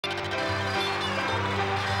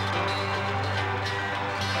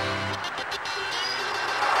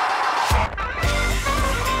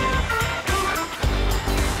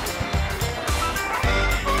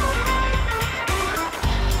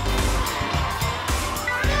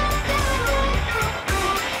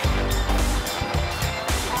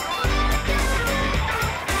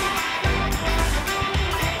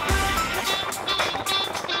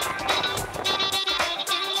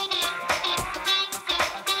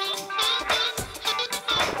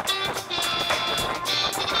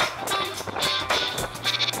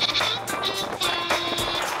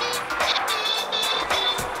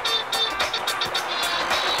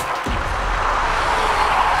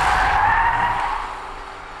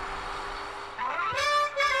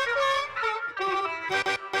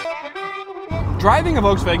Driving a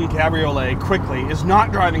Volkswagen Cabriolet quickly is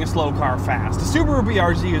not driving a slow car fast. A Subaru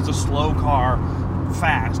BRZ is a slow car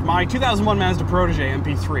fast. My 2001 Mazda Protege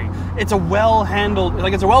MP3, it's a well-handled,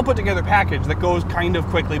 like it's a well-put-together package that goes kind of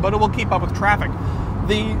quickly, but it will keep up with traffic.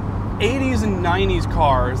 The 80s and 90s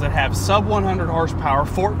cars that have sub 100 horsepower,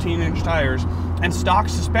 14-inch tires, and stock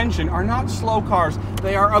suspension are not slow cars.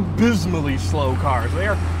 They are abysmally slow cars. They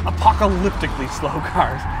are apocalyptically slow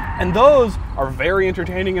cars. And those are very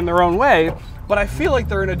entertaining in their own way, but I feel like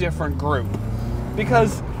they're in a different group.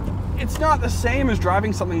 Because it's not the same as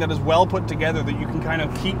driving something that is well put together that you can kind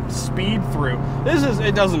of keep speed through.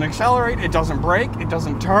 It doesn't accelerate, it doesn't brake, it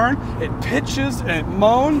doesn't turn, it pitches and it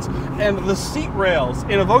moans, and the seat rails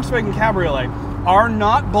in a Volkswagen Cabriolet are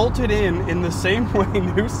not bolted in the same way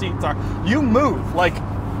new seats are. You move like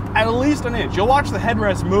at least an inch. You'll watch the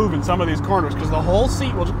headrest move in some of these corners because the whole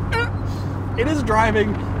seat will just, it is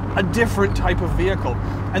driving a different type of vehicle.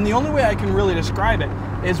 And the only way I can really describe it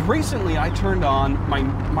is recently I turned on my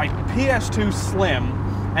PS2 Slim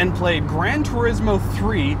and played Gran Turismo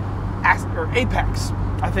 3 or Apex,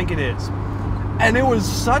 I think it is. And it was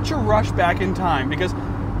such a rush back in time because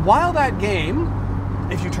while that game,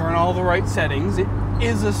 if you turn all the right settings, it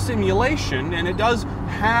is a simulation and it does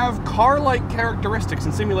have car-like characteristics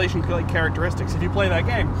and simulation-like characteristics if you play that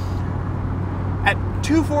game. At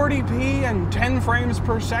 240p and 10 frames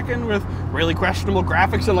per second with really questionable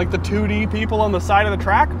graphics and like the 2D people on the side of the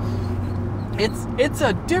track, it's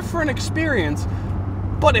a different experience.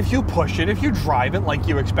 But if you push it, if you drive it like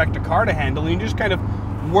you expect a car to handle, and you just kind of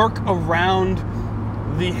work around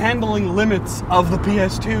the handling limits of the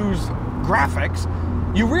PS2's graphics,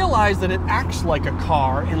 you realize that it acts like a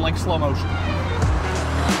car in like slow motion.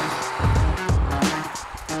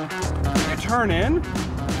 You turn in,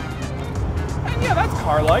 and yeah, that's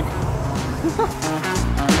car-like.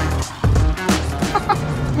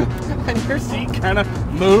 And your seat kind of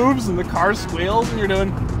moves and the car squeals and you're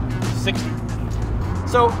doing 60.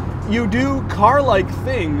 So you do car-like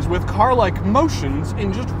things with car-like motions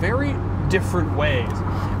in just very different ways.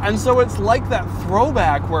 And so it's like that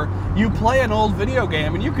throwback where you play an old video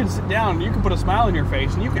game and you can sit down and you can put a smile on your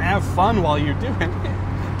face and you can have fun while you do it.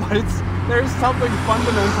 But there's something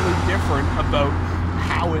fundamentally different about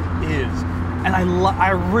how it is. And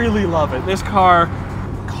I really love it. This car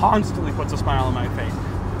constantly puts a smile on my face.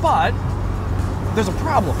 But there's a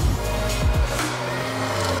problem.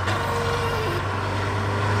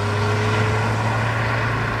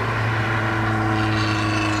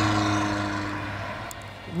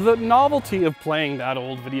 The novelty of playing that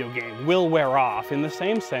old video game will wear off in the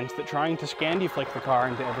same sense that trying to Scandi flick the car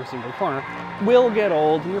into every single corner will get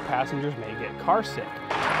old and your passengers may get car sick.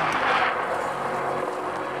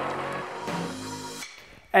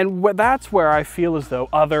 And that's where I feel as though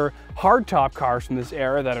other hardtop cars from this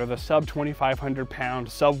era that are the sub 2,500 pound,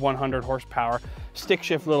 sub 100 horsepower, stick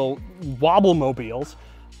shift little wobble mobiles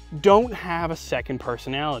don't have a second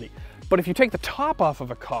personality. But if you take the top off of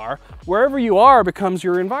a car, wherever you are becomes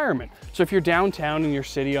your environment. So if you're downtown in your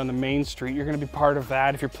city on the main street, you're gonna be part of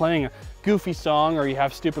that. If you're playing a goofy song or you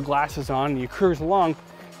have stupid glasses on and you cruise along,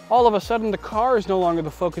 all of a sudden the car is no longer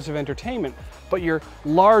the focus of entertainment, but your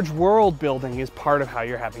large world building is part of how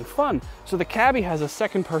you're having fun. So the Cabby has a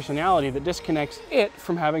second personality that disconnects it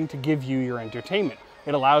from having to give you your entertainment.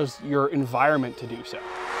 It allows your environment to do so.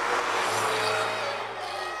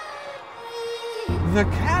 The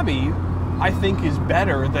Cabby, I think, is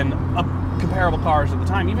better than comparable cars at the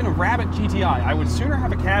time. Even a Rabbit GTI, I would sooner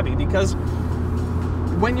have a Cabby because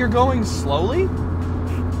when you're going slowly,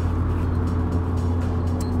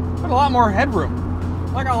 there's a lot more headroom.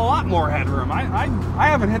 Like a lot more headroom. I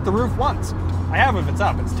haven't hit the roof once. I have if it's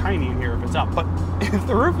up. It's tiny in here if it's up. But if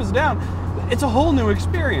the roof is down, it's a whole new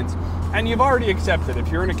experience. And you've already accepted if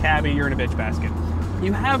you're in a Cabby, you're in a bitch basket.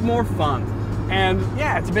 You have more fun. And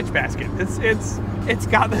yeah, it's a bitch basket. It's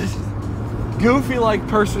got this goofy-like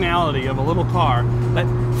personality of a little car that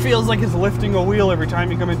feels like it's lifting a wheel every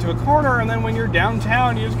time you come into a corner, and then when you're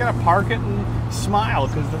downtown, you just gotta park it and smile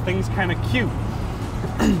because the thing's kind of cute.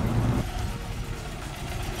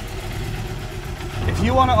 If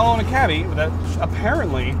you want to own a Cabby that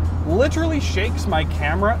apparently literally shakes my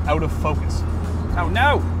camera out of focus. Oh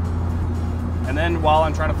no! And then while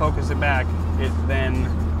I'm trying to focus it back,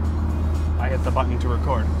 I hit the button to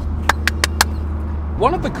record.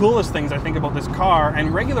 One of the coolest things I think about this car,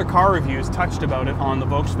 and regular car reviews touched about it on the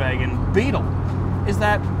Volkswagen Beetle, is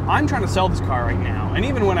that I'm trying to sell this car right now, and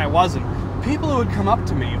even when I wasn't, people who would come up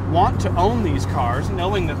to me want to own these cars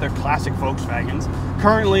knowing that they're classic Volkswagens.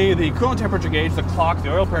 Currently, the coolant temperature gauge, the clock,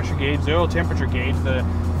 the oil pressure gauge, the oil temperature gauge, the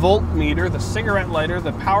voltmeter, the cigarette lighter,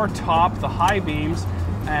 the power top, the high beams,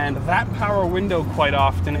 And that power window quite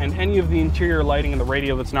often, and any of the interior lighting and the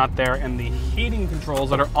radio that's not there, and the heating controls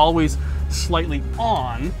that are always slightly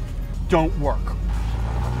on, don't work.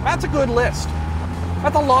 That's a good list.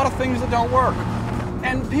 That's a lot of things that don't work.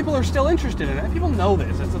 And people are still interested in it. People know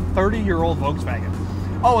this. It's a 30-year-old Volkswagen.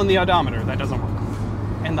 Oh, and the odometer, that doesn't work.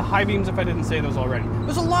 And the high beams, if I didn't say those already.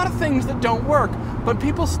 There's a lot of things that don't work, but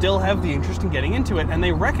people still have the interest in getting into it, and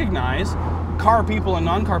they recognize, car people and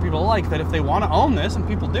non-car people alike, that if they want to own this, and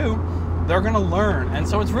people do, they're going to learn. And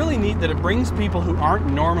so it's really neat that it brings people who aren't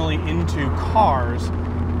normally into cars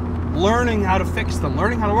learning how to fix them,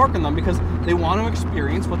 learning how to work on them, because they want to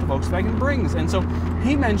experience what the Volkswagen brings. And so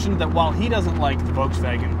he mentioned that while he doesn't like the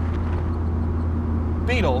Volkswagen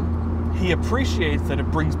Beetle, he appreciates that it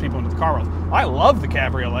brings people into the car world. I love the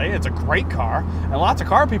Cabriolet. It's a great car, and lots of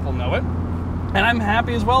car people know it. And I'm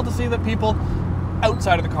happy as well to see that people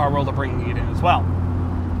outside of the car world are bringing it in as well,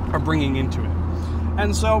 are bringing into it.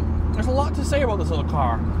 And so there's a lot to say about this little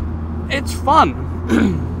car. It's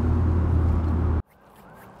fun.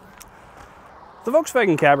 The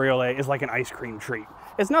Volkswagen Cabriolet is like an ice cream treat.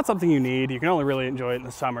 It's not something you need, you can only really enjoy it in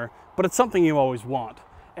the summer, but it's something you always want.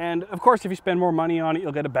 And of course, if you spend more money on it,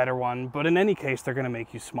 you'll get a better one, but in any case, they're gonna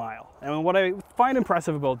make you smile. And what I find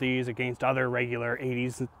impressive about these against other regular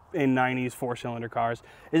 80s and 90s four-cylinder cars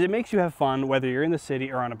is it makes you have fun whether you're in the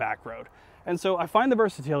city or on a back road. And so I find the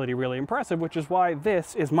versatility really impressive, which is why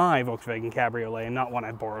this is my Volkswagen Cabriolet and not one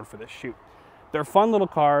I borrowed for this shoot. They're fun little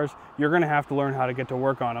cars. You're gonna have to learn how to get to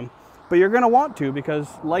work on them. But you're going to want to, because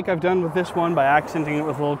like I've done with this one by accenting it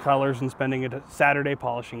with little colors and spending a Saturday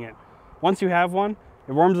polishing it, once you have one,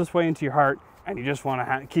 it warms its way into your heart and you just want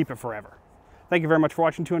to keep it forever. Thank you very much for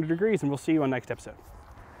watching 200 Degrees, and we'll see you on next episode.